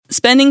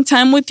spending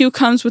time with you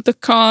comes with a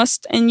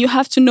cost, and you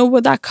have to know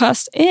what that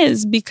cost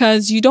is,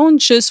 because you don't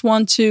just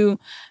want to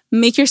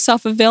make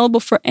yourself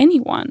available for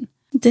anyone.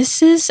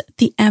 This is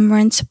the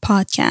Emerence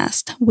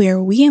Podcast,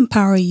 where we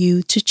empower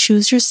you to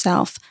choose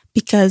yourself,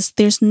 because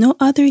there's no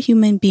other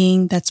human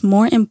being that's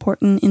more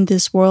important in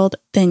this world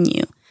than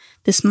you.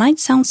 This might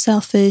sound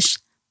selfish,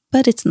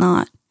 but it's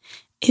not.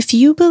 If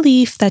you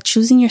believe that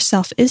choosing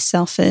yourself is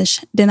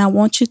selfish, then I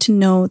want you to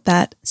know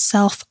that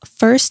self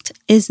first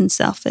isn't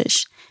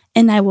selfish,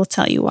 and I will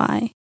tell you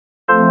why.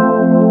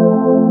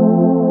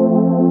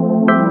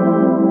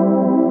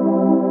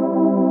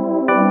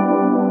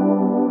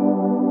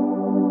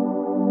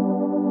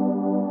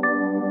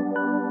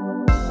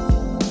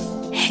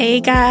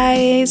 Hey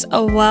guys,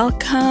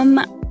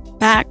 welcome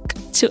back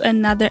to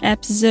another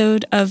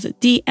episode of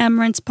the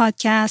Emerence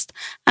Podcast.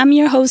 I'm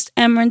your host,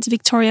 Emerence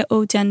Victoria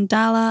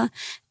Odiandala,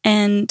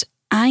 and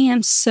I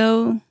am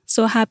so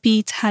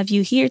happy to have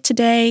you here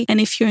today.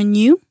 And if you're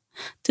new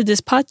to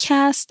this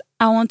podcast,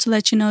 I want to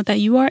let you know that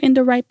you are in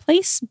the right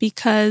place,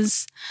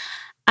 because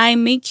I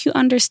make you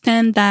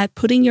understand that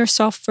putting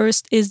yourself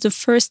first is the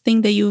first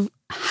thing that you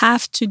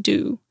have to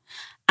do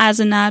as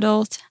an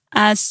adult,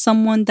 as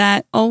someone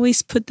that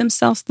always put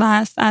themselves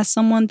last, as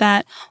someone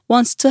that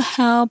wants to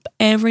help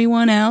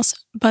everyone else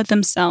but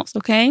themselves,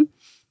 okay?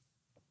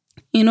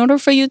 In order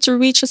for you to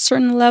reach a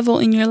certain level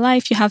in your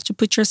life, you have to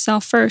put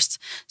yourself first.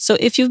 So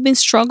if you've been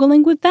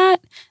struggling with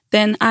that,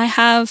 then I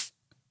have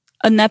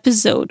an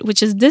episode,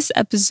 which is this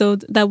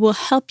episode, that will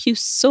help you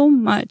so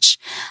much.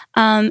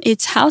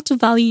 It's how to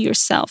value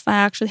yourself. I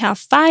actually have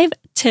 5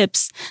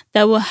 tips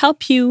that will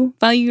help you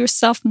value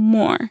yourself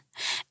more.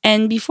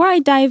 And before I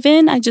dive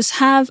in, I just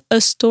have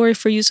a story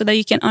for you so that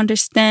you can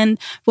understand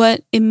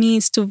what it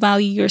means to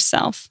value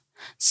yourself.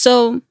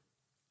 So,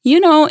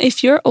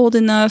 if you're old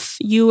enough,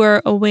 you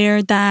are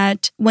aware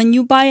that when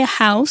you buy a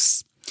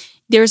house,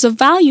 there's a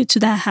value to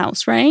that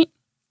house, right?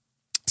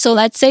 So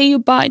let's say you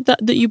bought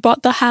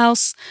the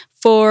house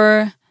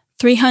for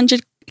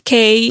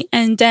 $300K,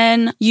 and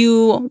then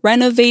you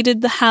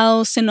renovated the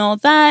house and all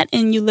that,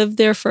 and you lived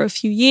there for a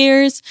few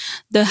years.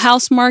 The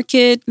house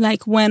market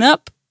went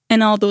up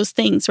and all those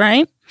things,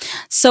 right?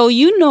 So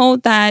you know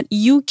that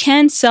you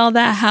can sell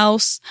that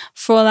house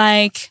for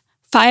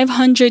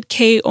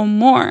 $500K or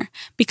more,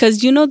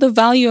 because you know the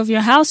value of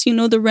your house, you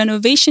know the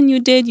renovation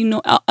you did, you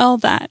know all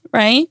that,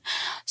 right?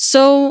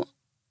 So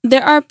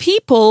there are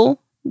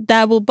people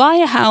that will buy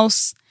a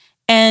house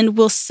and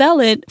will sell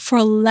it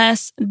for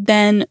less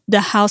than the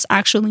house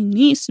actually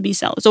needs to be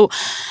sold. So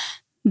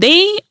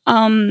they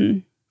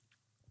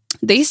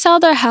sell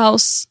their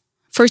house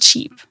for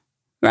cheap,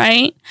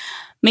 right?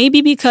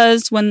 Maybe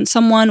because when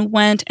someone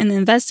went and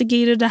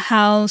investigated the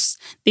house,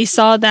 they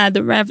saw that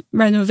the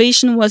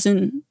renovation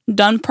wasn't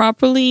done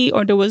properly,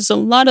 or there was a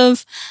lot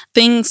of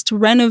things to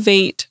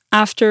renovate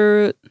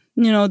after,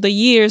 the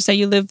years that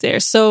you lived there.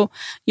 So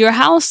your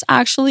house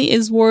actually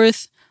is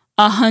worth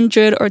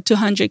 100 or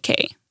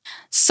 200K.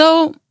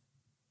 So,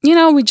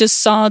 we just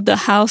saw the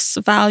house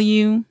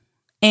value,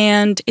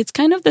 and it's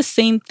kind of the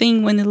same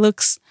thing when you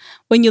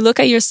look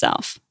at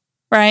yourself,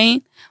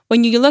 right?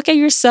 When you look at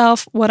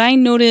yourself, what I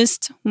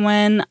noticed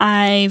when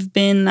I've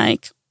been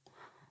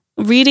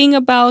reading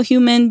about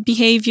human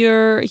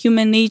behavior,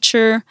 human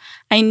nature,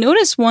 I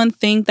noticed one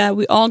thing that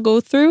we all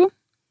go through,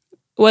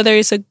 whether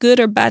it's a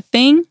good or bad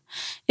thing,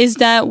 is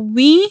that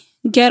we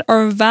get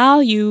our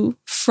value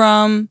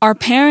from our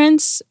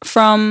parents,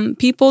 from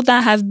people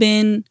that have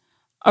been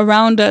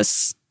around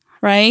us,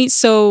 right?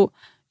 So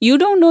you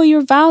don't know your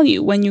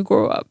value when you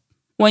grow up.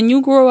 When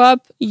you grow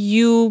up,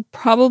 you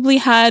probably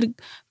had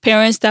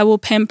parents that will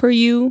pamper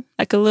you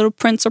like a little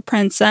prince or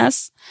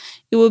princess.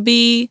 You will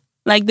be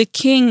like the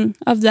king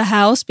of the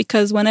house,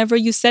 because whenever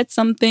you said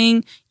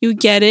something, you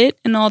get it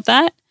and all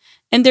that.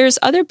 And there's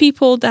other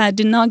people that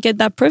did not get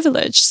that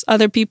privilege.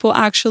 Other people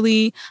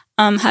actually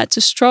had to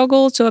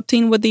struggle to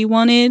obtain what they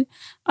wanted.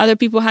 Other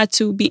people had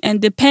to be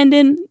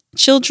independent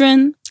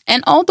children.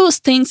 And all those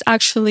things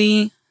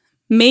actually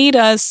made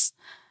us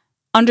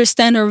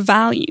understand our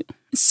value.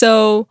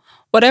 So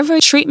whatever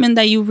treatment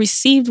that you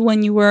received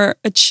when you were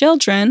a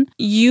children,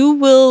 you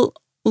will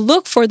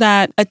look for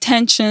that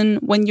attention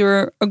when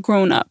you're a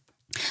grown-up.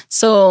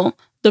 So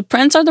the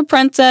prince or the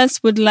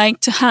princess would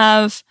like to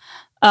have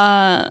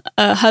a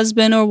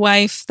husband or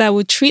wife that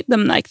would treat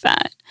them like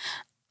that.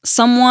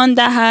 Someone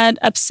that had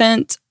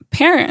absent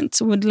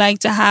parents would like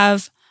to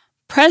have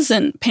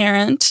present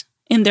parent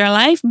in their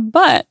life,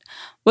 but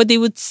what they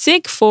would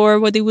seek for,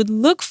 what they would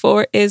look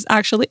for, is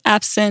actually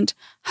absent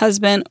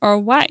husband or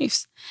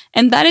wives.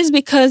 And that is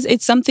because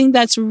it's something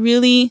that's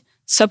really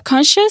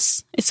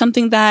subconscious. It's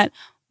something that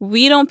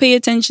we don't pay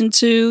attention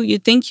to. You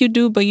think you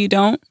do, but you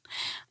don't.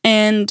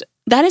 And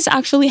that is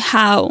actually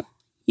how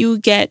you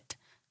get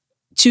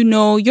to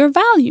know your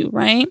value,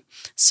 right?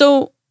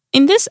 So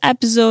in this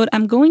episode,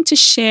 I'm going to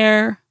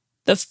share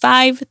the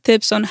 5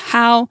 tips on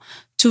how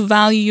to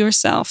value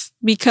yourself,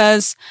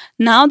 because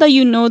now that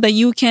you know that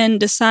you can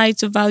decide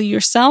to value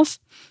yourself,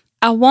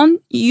 I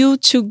want you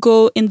to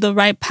go in the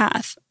right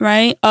path,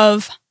 right,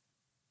 of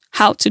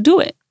how to do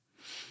it.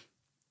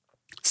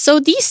 So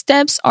these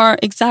steps are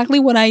exactly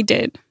what I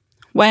did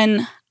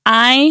when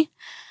I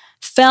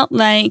felt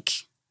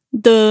like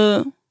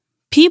the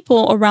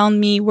people around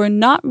me were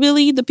not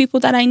really the people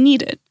that I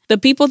needed. The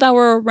people that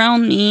were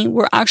around me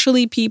were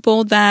actually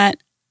people that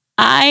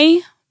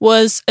I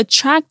was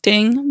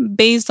attracting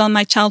based on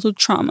my childhood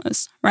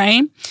traumas,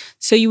 right?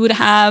 So you would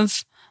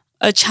have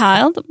a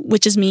child,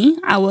 which is me.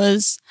 I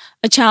was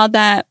a child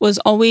that was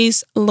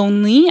always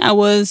lonely. I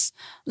was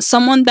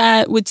someone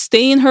that would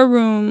stay in her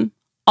room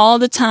all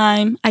the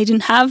time. I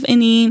didn't have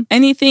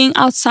anything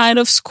outside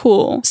of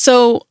school.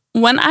 So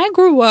when I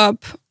grew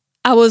up,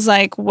 I was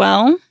like,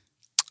 well,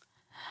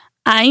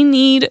 I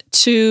need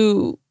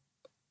to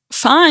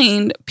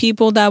find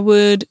people that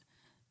would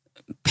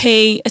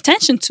pay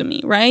attention to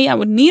me, right? I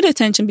would need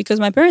attention because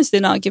my parents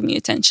did not give me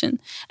attention.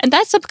 And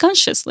that's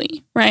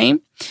subconsciously, right?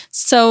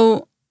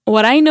 So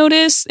what I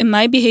noticed in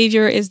my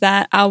behavior is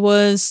that I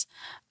was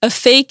a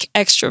fake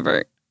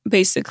extrovert.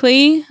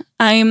 Basically,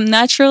 I'm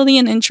naturally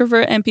an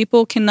introvert and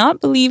people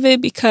cannot believe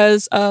it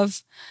because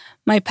of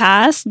my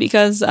past,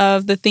 because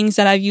of the things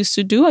that I used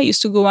to do. I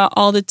used to go out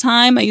all the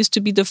time. I used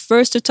to be the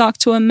first to talk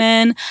to a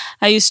man.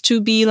 I used to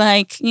be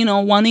like,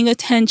 wanting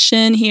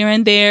attention here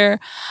and there,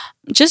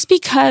 just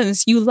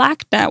because you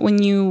lacked that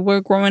when you were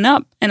growing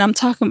up. And I'm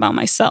talking about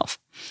myself.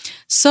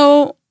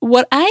 So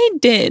what I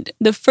did,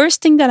 the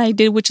first thing that I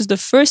did, which is the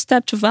first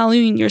step to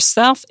valuing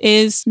yourself,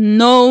 is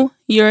know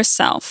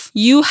yourself.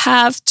 You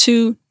have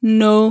to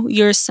know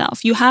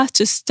yourself. You have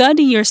to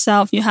study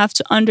yourself. You have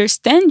to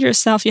understand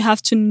yourself. You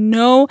have to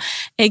know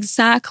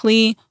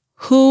exactly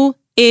who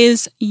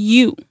is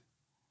you,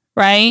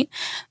 right?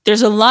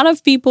 There's a lot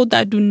of people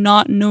that do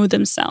not know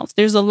themselves.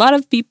 There's a lot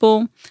of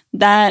people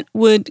that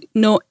would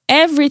know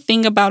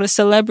everything about a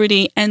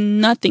celebrity and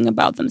nothing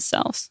about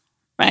themselves.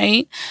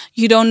 Right?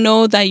 You don't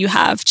know that you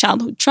have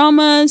childhood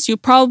traumas. You're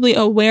probably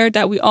aware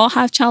that we all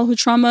have childhood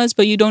traumas,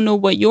 but you don't know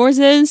what yours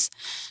is.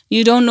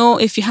 You don't know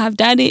if you have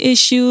daddy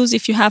issues,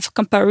 if you have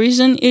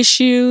comparison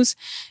issues,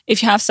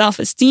 if you have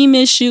self-esteem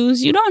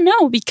issues. You don't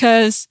know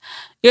because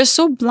you're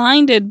so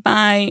blinded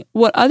by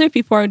what other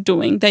people are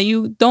doing that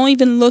you don't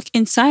even look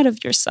inside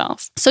of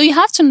yourself. So you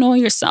have to know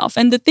yourself.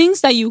 And the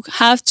things that you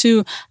have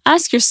to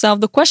ask yourself,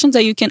 the questions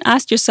that you can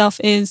ask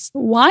yourself is,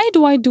 why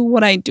do I do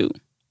what I do?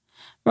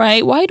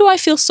 Right? Why do I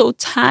feel so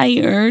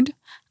tired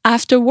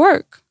after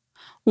work?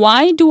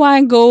 Why do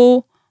I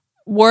go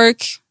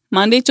work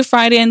Monday to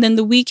Friday and then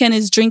the weekend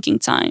is drinking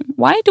time?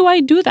 Why do I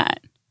do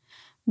that?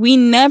 We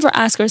never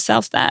ask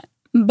ourselves that.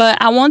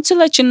 But I want to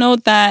let you know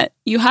that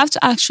you have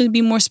to actually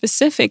be more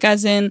specific,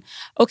 as in,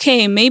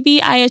 okay,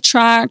 maybe I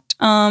attract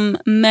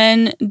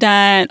men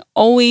that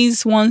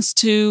always wants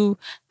to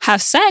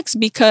have sex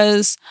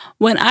because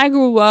when I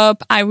grew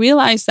up, I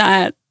realized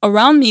that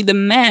around me, the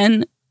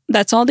men,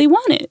 that's all they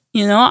wanted.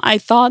 I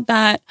thought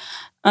that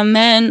a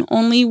man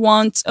only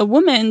wants a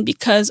woman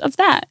because of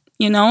that,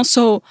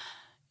 So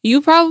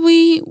you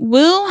probably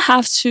will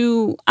have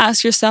to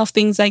ask yourself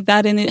things like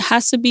that. And it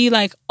has to be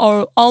like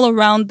all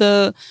around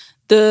the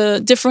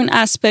different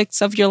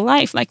aspects of your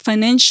life, like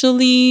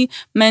financially,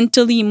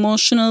 mentally,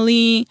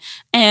 emotionally,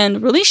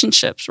 and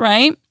relationships,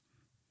 right?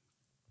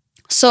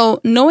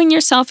 So knowing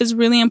yourself is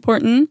really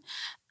important.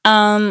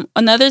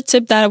 Another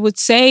tip that I would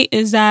say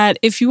is that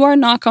if you are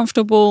not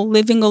comfortable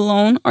living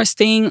alone or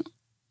staying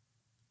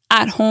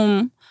at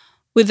home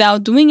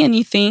without doing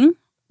anything,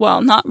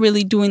 well, not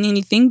really doing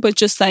anything, but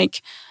just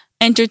like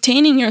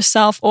entertaining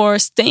yourself or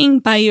staying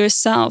by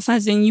yourself,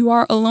 as in you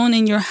are alone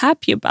and you're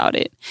happy about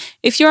it.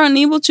 If you're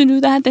unable to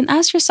do that, then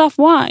ask yourself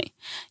why.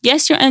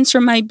 Yes, your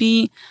answer might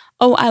be,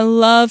 oh, I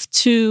love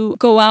to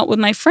go out with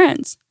my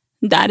friends.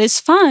 That is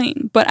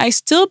fine. But I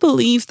still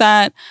believe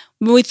that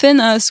within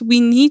us, we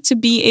need to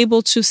be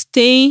able to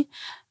stay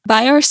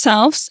by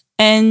ourselves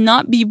and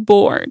not be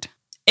bored.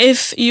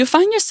 If you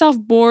find yourself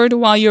bored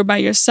while you're by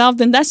yourself,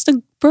 then that's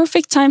the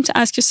perfect time to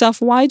ask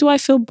yourself, why do I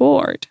feel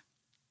bored?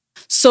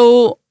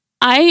 So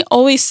I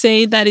always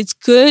say that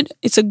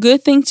it's a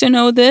good thing to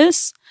know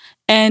this.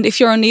 And if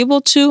you're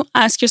unable to,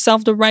 ask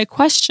yourself the right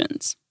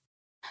questions.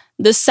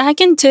 The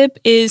second tip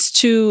is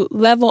to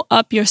level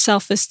up your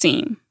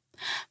self-esteem.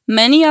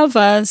 Many of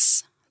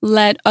us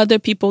let other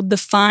people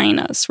define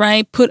us,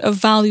 right? Put a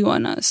value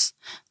on us.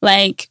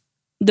 Like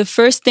the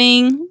first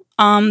thing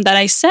that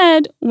I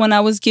said when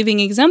I was giving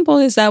example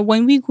is that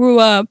when we grew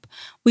up,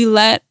 we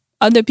let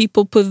other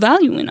people put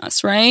value in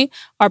us, right?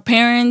 Our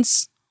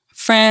parents,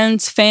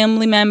 friends,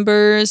 family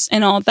members,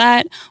 and all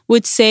that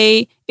would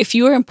say if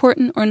you are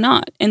important or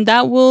not. And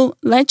that will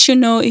let you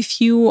know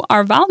if you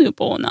are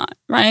valuable or not,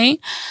 right?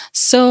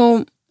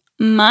 So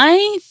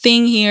my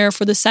thing here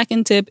for the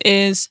second tip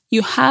is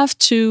you have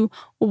to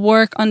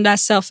work on that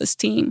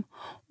self-esteem.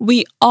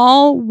 We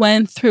all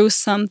went through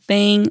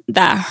something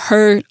that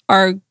hurt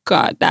our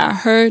gut, that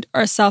hurt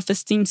our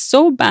self-esteem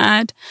so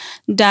bad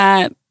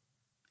that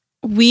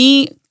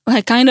we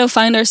kind of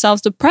find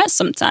ourselves depressed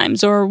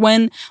sometimes. Or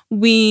when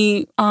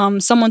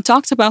someone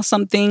talks about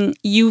something,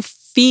 you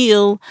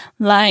feel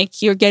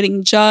like you're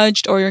getting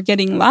judged or you're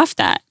getting laughed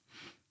at.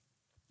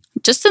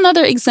 just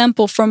another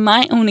example from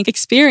my own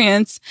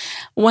experience.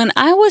 When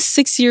I was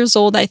 6 years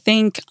old, I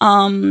think,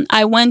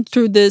 I went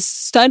through this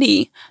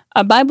study,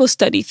 a Bible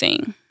study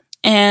thing.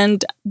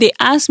 And they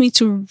asked me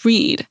to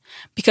read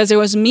because there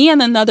was me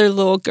and another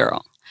little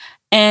girl.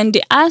 And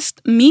they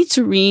asked me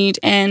to read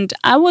and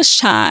I was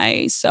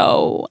shy.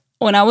 So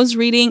when I was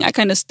reading, I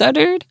kind of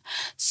stuttered.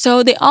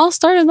 So they all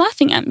started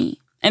laughing at me.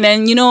 And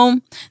then,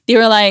 they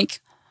were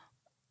like,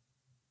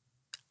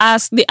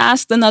 they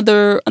asked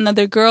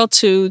another girl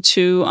to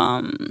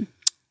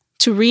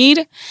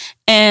read,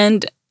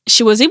 and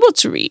she was able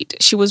to read.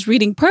 She was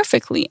reading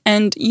perfectly.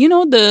 And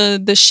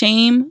the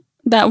shame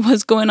that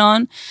was going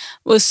on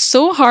was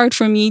so hard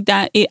for me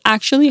that it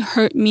actually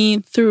hurt me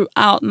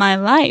throughout my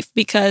life,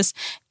 because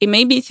it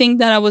made me think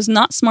that I was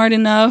not smart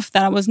enough,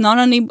 that I was not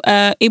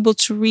able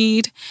to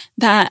read,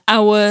 that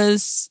I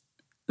was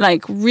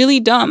like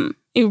really dumb.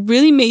 It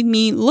really made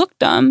me look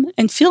dumb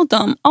and feel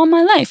dumb all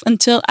my life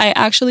until I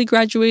actually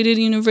graduated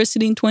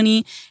university in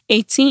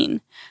 2018.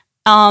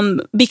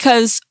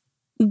 Because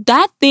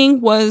that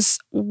thing was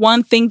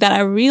one thing that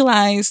I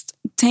realized,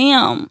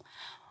 damn,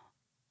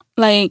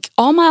 like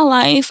all my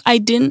life, I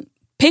didn't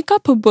pick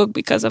up a book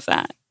because of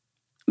that.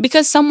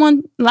 Because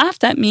someone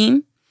laughed at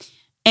me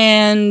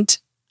and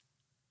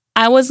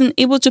I wasn't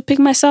able to pick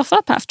myself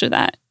up after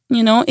that.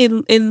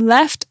 It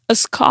left a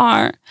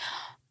scar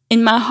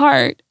in my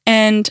heart,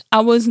 and I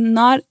was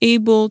not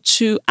able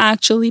to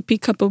actually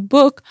pick up a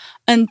book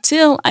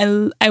until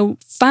I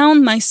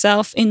found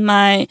myself in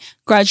my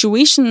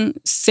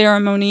graduation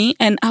ceremony,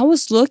 and I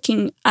was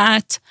looking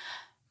at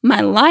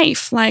my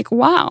life like,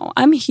 wow,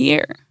 I'm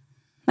here.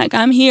 Like,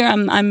 I'm here,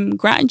 I'm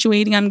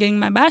graduating, I'm getting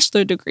my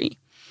bachelor degree.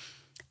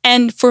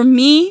 And for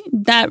me,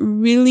 that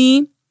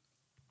really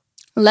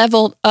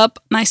leveled up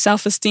my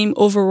self-esteem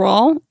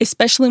overall,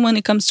 especially when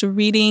it comes to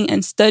reading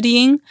and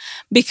studying,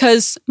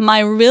 because my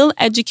real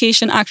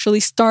education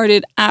actually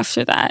started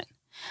after that.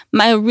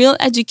 My real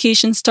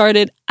education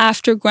started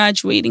after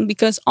graduating,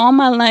 because all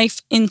my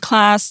life in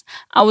class,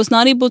 I was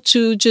not able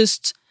to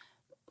just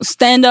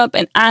stand up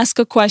and ask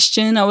a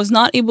question. I was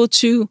not able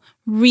to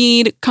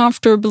read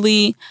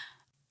comfortably.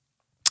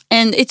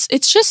 And it's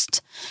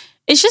just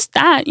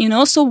that,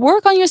 so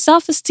work on your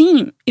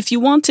self-esteem. If you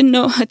want to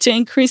know how to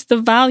increase the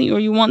value, or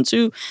you want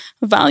to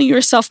value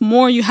yourself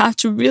more, you have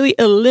to really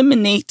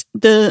eliminate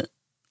the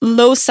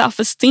low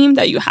self-esteem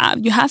that you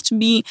have. You have to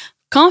be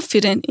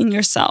confident in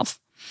yourself.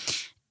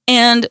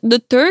 And the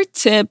third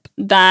tip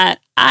that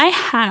I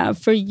have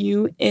for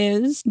you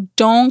is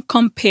don't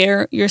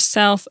compare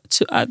yourself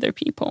to other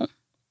people.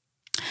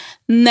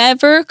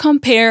 Never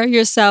compare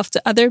yourself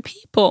to other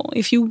people.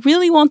 If you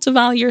really want to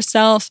value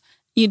yourself,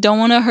 you don't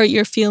want to hurt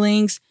your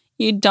feelings,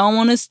 you don't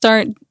want to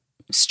start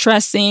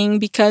stressing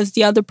because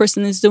the other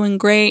person is doing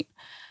great,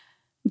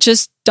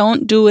 just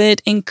don't do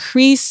it.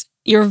 Increase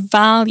your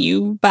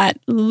value by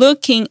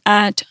looking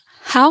at,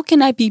 how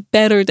can I be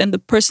better than the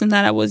person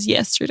that I was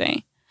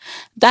yesterday?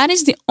 That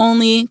is the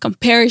only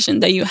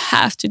comparison that you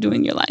have to do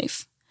in your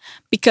life.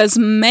 Because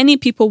many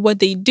people, what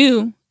they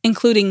do,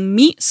 including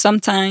me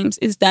sometimes,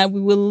 is that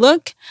we will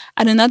look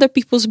at another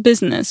people's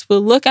business,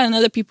 we'll look at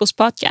another people's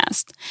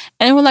podcast,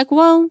 and we're like,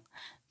 well,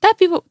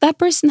 that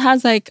person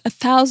has like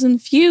 1,000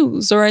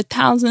 views or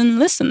 1,000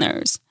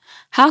 listeners.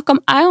 How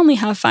come I only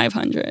have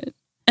 500?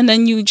 And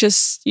then you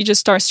just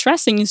start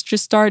stressing. You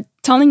just start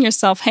telling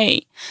yourself,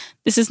 hey,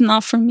 this is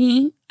not for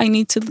me. I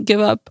need to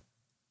give up.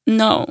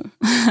 No,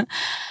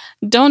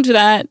 don't do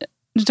that.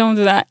 Don't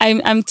do that.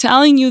 I'm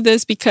telling you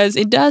this because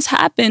it does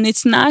happen.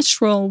 It's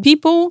natural.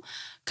 People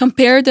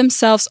compare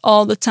themselves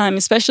all the time,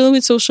 especially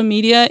with social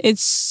media.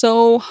 It's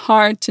so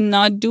hard to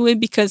not do it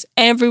because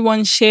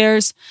everyone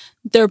shares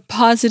their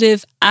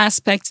positive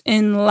aspects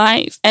in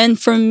life. And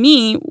for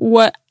me,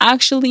 what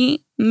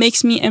actually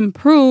makes me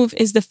improve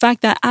is the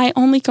fact that I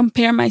only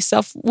compare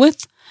myself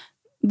with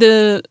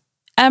the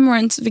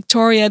Amaranth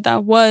Victoria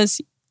that was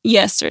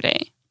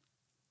yesterday.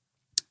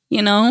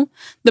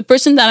 The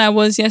person that I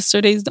was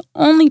yesterday is the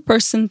only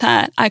person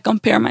that I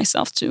compare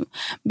myself to,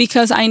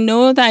 because I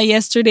know that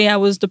yesterday I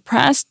was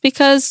depressed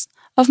because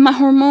of my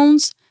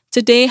hormones.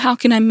 Today, how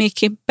can I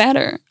make it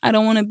better? I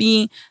don't want to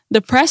be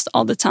depressed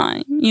all the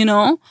time,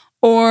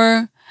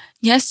 Or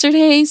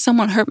yesterday,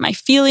 someone hurt my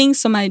feelings,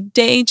 so my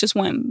day just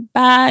went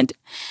bad.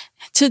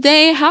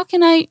 Today, how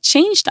can I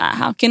change that?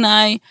 How can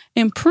I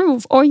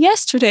improve? Or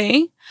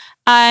yesterday,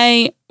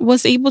 I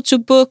was able to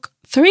book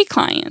 3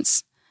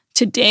 clients.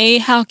 Today,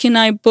 how can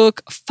I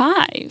book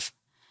 5?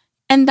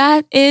 And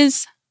that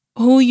is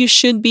who you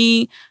should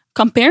be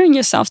comparing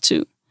yourself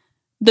to,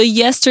 the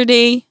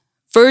yesterday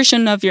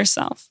version of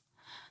yourself.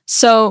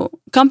 So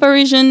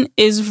comparison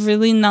is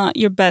really not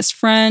your best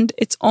friend.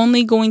 It's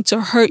only going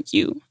to hurt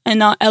you and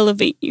not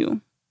elevate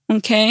you.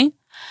 Okay?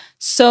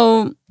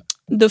 So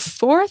the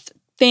fourth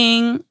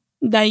thing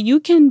that you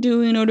can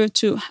do in order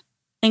to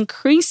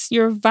increase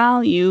your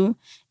value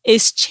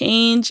is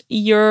change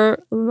your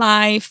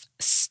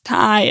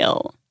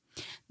lifestyle.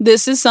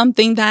 This is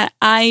something that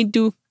I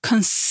do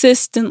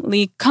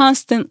constantly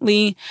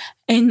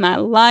in my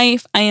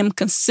life. I am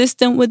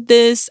consistent with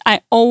this.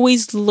 I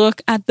always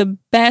look at the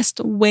best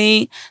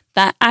way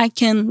that I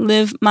can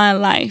live my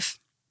life.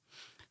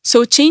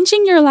 So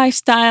changing your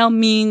lifestyle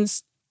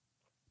means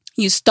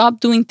you stop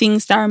doing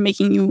things that are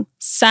making you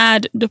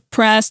sad,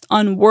 depressed,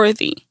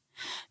 unworthy.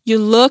 You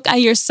look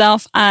at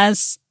yourself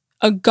as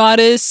a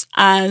goddess,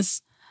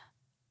 as,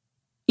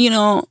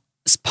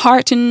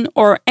 Spartan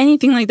or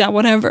anything like that,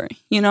 whatever.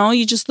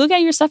 You just look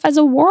at yourself as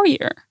a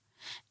warrior.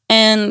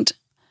 And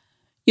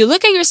you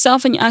look at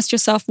yourself and you ask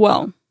yourself,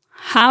 well,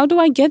 how do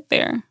I get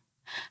there?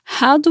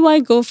 How do I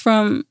go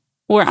from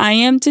where I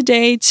am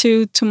today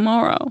to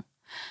tomorrow?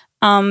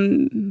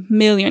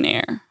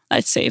 Millionaire,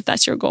 let's say, if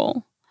that's your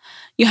goal.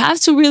 You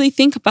have to really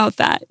think about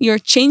that. You're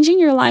changing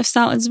your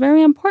lifestyle is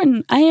very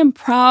important. I am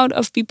proud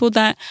of people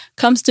that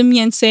comes to me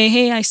and say,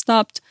 hey, I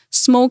stopped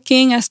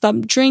smoking, I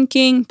stopped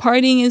drinking,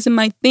 partying isn't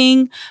my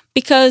thing.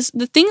 Because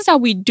the things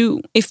that we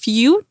do, if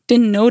you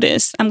didn't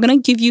notice, I'm going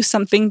to give you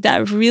something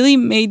that really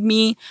made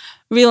me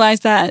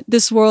realize that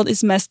this world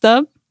is messed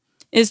up,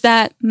 is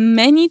that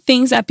many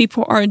things that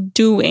people are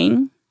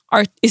doing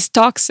is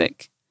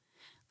toxic.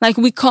 Like,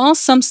 we call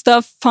some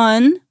stuff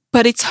fun,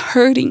 but it's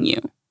hurting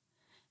you.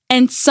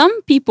 And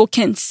some people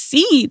can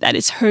see that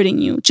it's hurting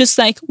you, just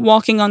like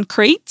walking on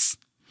crates.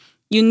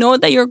 You know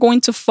that you're going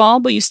to fall,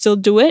 but you still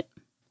do it.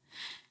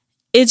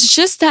 It's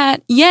just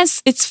that,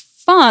 yes, it's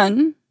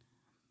fun,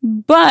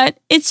 but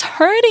it's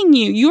hurting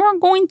you. You are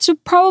going to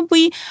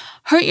probably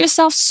hurt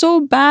yourself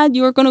so bad.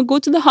 You're going to go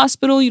to the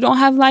hospital. You don't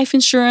have life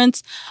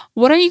insurance.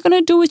 What are you going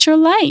to do with your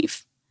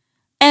life?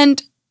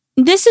 And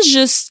this is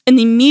just an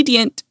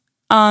immediate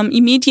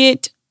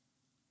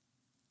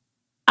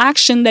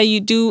action that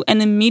you do,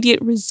 an immediate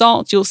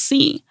result you'll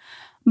see.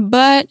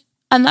 But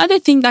another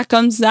thing that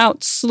comes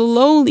out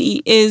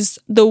slowly is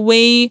the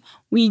way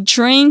we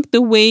drink,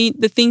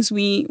 the things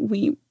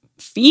we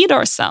feed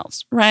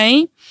ourselves,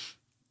 right?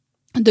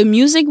 The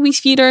music we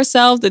feed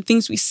ourselves, the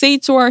things we say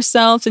to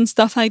ourselves and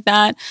stuff like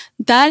that.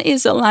 That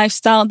is a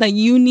lifestyle that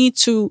you need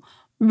to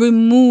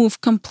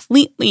remove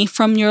completely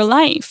from your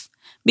life.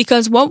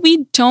 Because what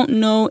we don't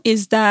know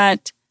is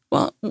that,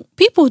 well,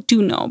 people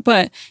do know,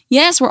 but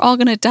yes, we're all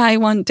going to die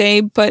one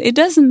day, but it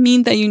doesn't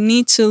mean that you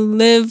need to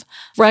live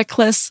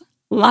reckless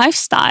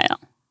lifestyle,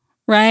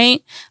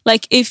 right?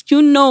 Like, if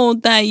you know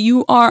that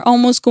you are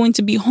almost going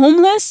to be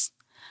homeless,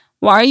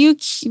 why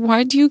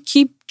do you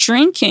keep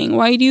drinking?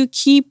 Why do you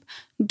keep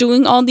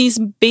doing all these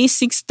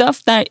basic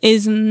stuff that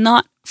is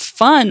not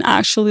fun?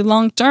 Actually,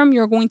 long term,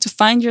 you're going to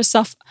find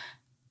yourself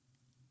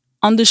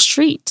on the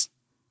street.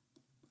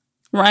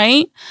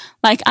 Right?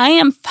 Like, I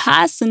am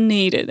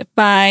fascinated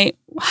by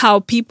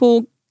how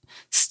people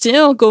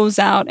still goes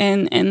out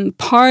and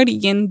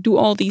party and do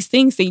all these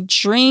things. They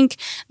drink.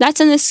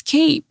 That's an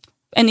escape.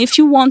 And if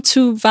you want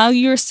to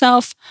value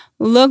yourself,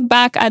 look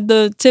back at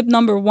the tip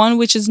number 1,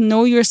 which is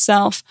know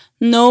yourself.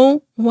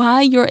 Know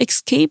why you're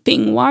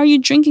escaping. Why are you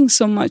drinking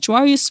so much? Why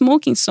are you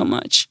smoking so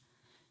much?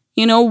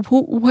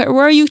 Where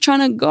are you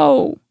trying to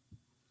go?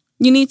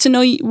 You need to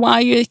know why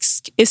you're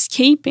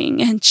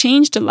escaping and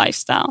change the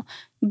lifestyle.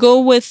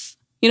 Go with,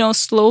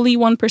 slowly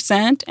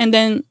 1%, and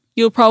then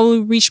you'll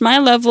probably reach my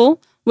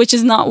level, which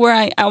is not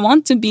where I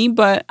want to be,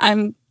 but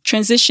I'm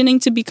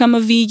transitioning to become a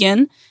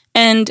vegan.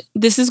 And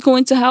this is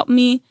going to help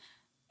me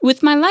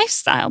with my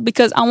lifestyle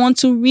because I want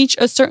to reach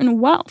a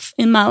certain wealth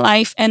in my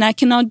life, and I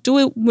cannot do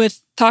it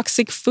with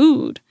toxic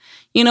food.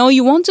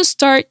 You want to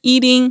start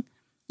eating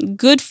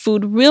good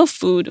food, real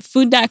food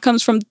that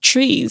comes from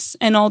trees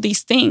and all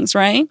these things,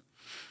 right?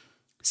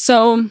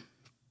 So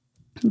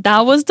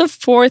that was the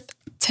 4th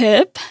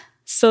tip.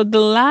 So the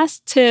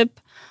last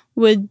tip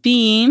would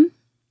be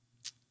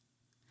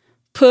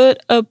put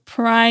a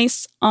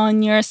price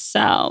on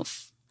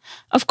yourself.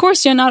 Of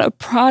course, you're not a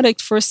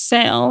product for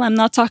sale. I'm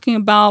not talking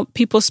about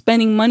people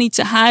spending money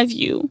to have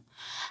you.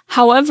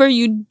 However,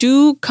 you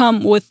do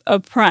come with a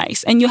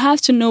price, and you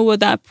have to know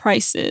what that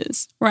price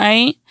is,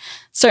 right?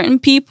 Certain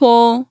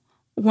people,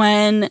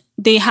 when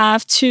they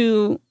have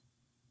to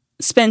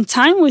spend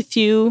time with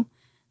you,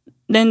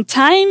 then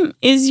time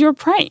is your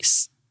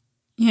price.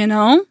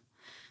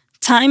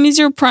 Time is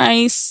your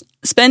price.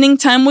 Spending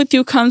time with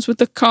you comes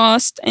with a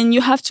cost, and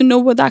you have to know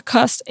what that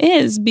cost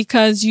is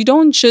because you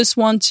don't just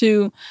want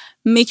to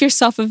make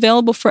yourself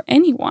available for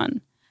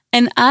anyone.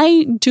 And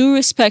I do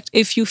respect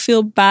if you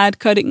feel bad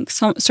cutting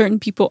certain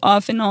people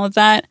off and all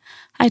that.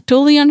 I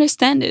totally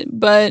understand it.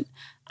 But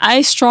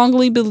I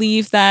strongly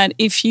believe that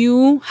if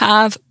you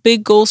have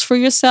big goals for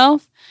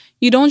yourself,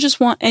 you don't just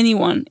want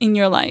anyone in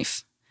your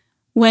life.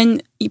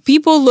 When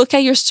people look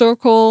at your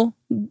circle,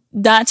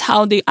 that's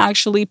how they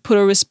actually put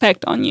a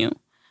respect on you,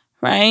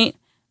 right?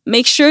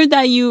 Make sure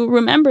that you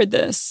remember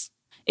this.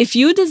 If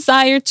you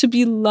desire to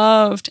be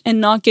loved and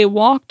not get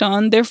walked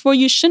on, therefore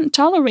you shouldn't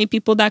tolerate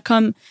people that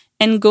come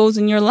and goes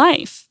in your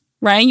life,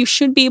 right? You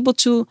should be able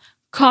to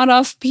cut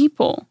off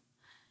people.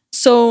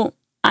 So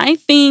I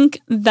think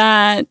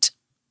that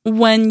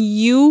when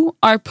you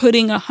are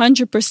putting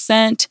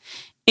 100%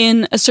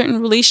 in a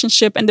certain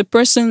relationship and the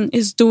person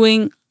is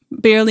doing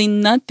barely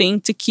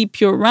nothing to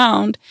keep you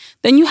around,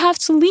 then you have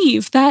to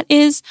leave. That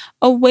is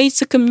a way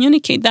to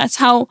communicate. That's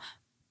how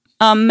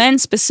men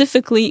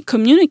specifically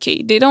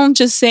communicate. They don't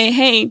just say,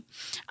 hey,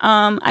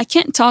 I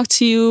can't talk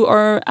to you,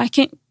 or I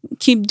can't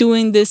keep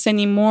doing this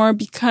anymore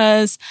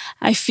because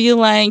I feel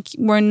like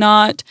we're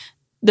not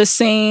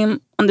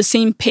on the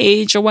same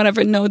page or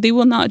whatever. No, they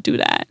will not do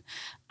that.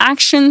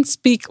 Actions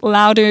speak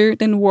louder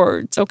than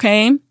words,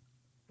 okay?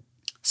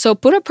 So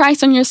put a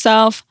price on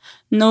yourself.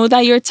 Know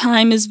that your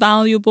time is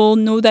valuable.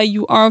 Know that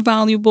you are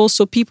valuable.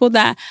 So people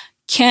that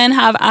can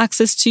have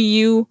access to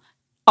you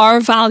are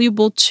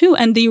valuable too,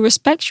 and they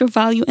respect your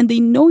value and they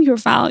know your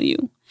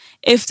value.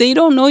 If they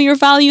don't know your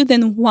value,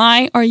 then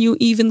why are you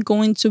even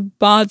going to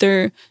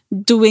bother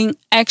doing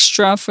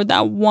extra for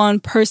that one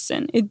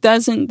person? It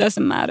doesn't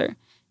matter.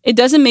 It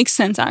doesn't make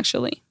sense,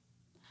 actually.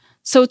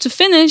 So to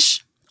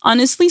finish,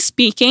 honestly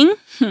speaking,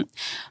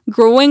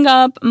 growing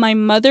up, my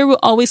mother would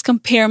always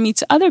compare me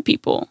to other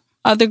people,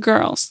 other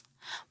girls.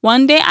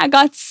 One day I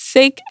got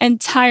sick and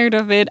tired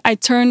of it. I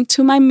turned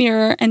to my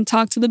mirror and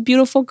talked to the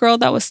beautiful girl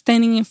that was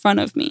standing in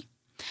front of me.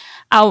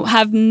 I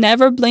have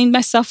never blamed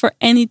myself for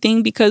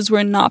anything because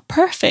we're not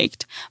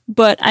perfect,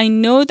 but I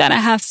know that I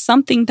have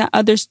something that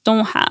others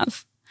don't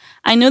have.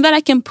 I know that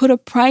I can put a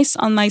price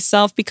on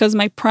myself because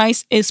my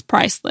price is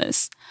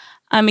priceless.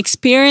 I'm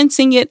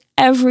experiencing it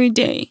every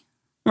day,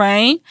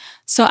 right?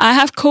 So I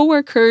have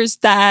coworkers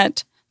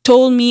that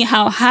told me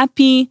how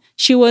happy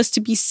she was to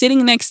be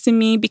sitting next to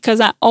me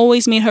because I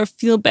always made her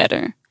feel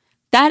better.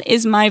 That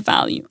is my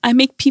value. I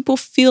make people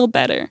feel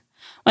better.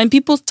 When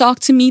people talk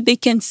to me, they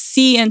can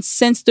see and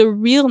sense the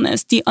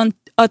realness, the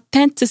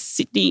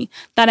authenticity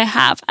that I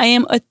have. I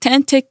am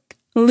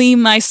authentically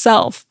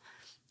myself,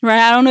 right?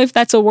 I don't know if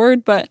that's a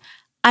word, but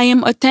I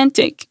am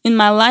authentic in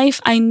my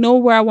life. I know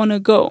where I want to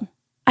go.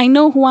 I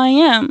know who I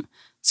am.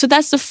 So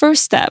that's the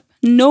first step.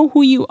 Know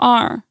who you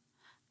are.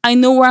 I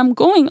know where I'm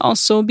going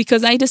also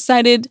because I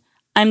decided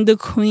I'm the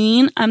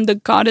queen. I'm the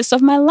goddess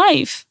of my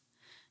life.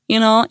 You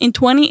know, in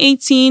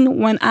 2018,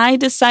 when I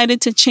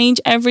decided to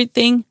change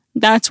everything,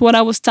 that's what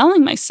I was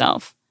telling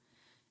myself.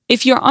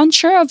 If you're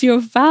unsure of your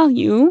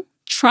value,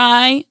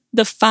 try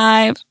the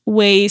 5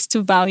 ways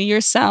to value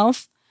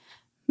yourself.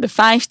 The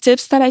 5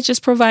 tips that I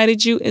just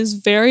provided you is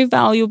very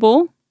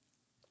valuable.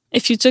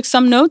 If you took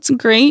some notes,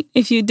 great.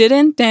 If you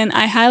didn't, then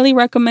I highly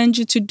recommend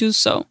you to do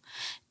so.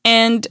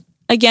 And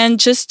again,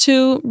 just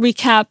to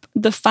recap,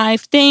 the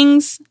 5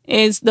 things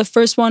is the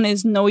first one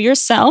is know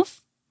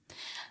yourself.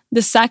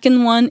 The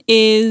second one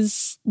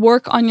is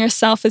work on your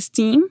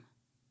self-esteem.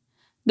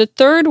 The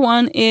third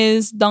one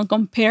is don't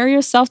compare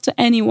yourself to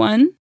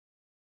anyone.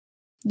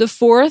 The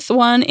fourth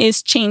one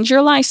is change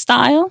your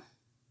lifestyle.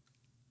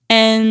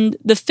 And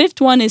the fifth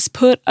one is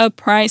put a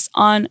price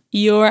on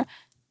yourself.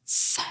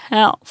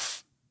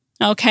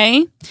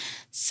 Okay?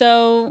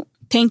 So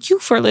thank you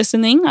for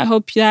listening. I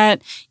hope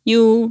that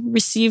you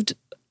received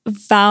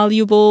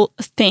valuable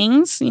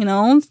things,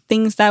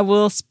 things that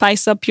will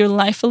spice up your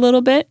life a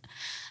little bit.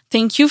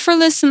 Thank you for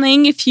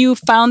listening. If you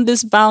found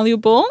this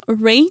valuable,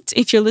 rate.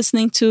 If you're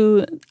listening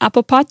to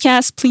Apple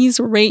Podcasts, please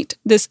rate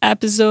this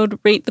episode,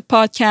 rate the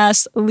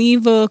podcast,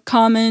 leave a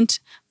comment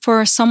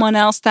for someone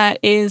else that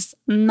is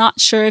not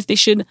sure if they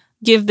should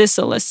give this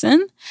a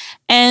listen.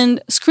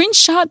 And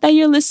screenshot that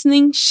you're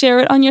listening, share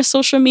it on your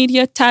social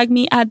media, tag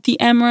me at The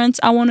Emerance.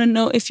 I want to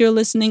know if you're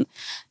listening.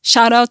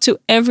 Shout out to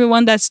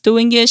everyone that's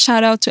doing it.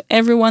 Shout out to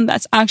everyone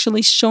that's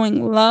actually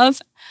showing love.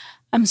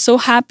 I'm so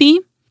happy.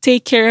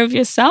 Take care of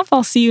yourself.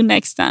 I'll see you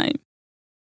next time.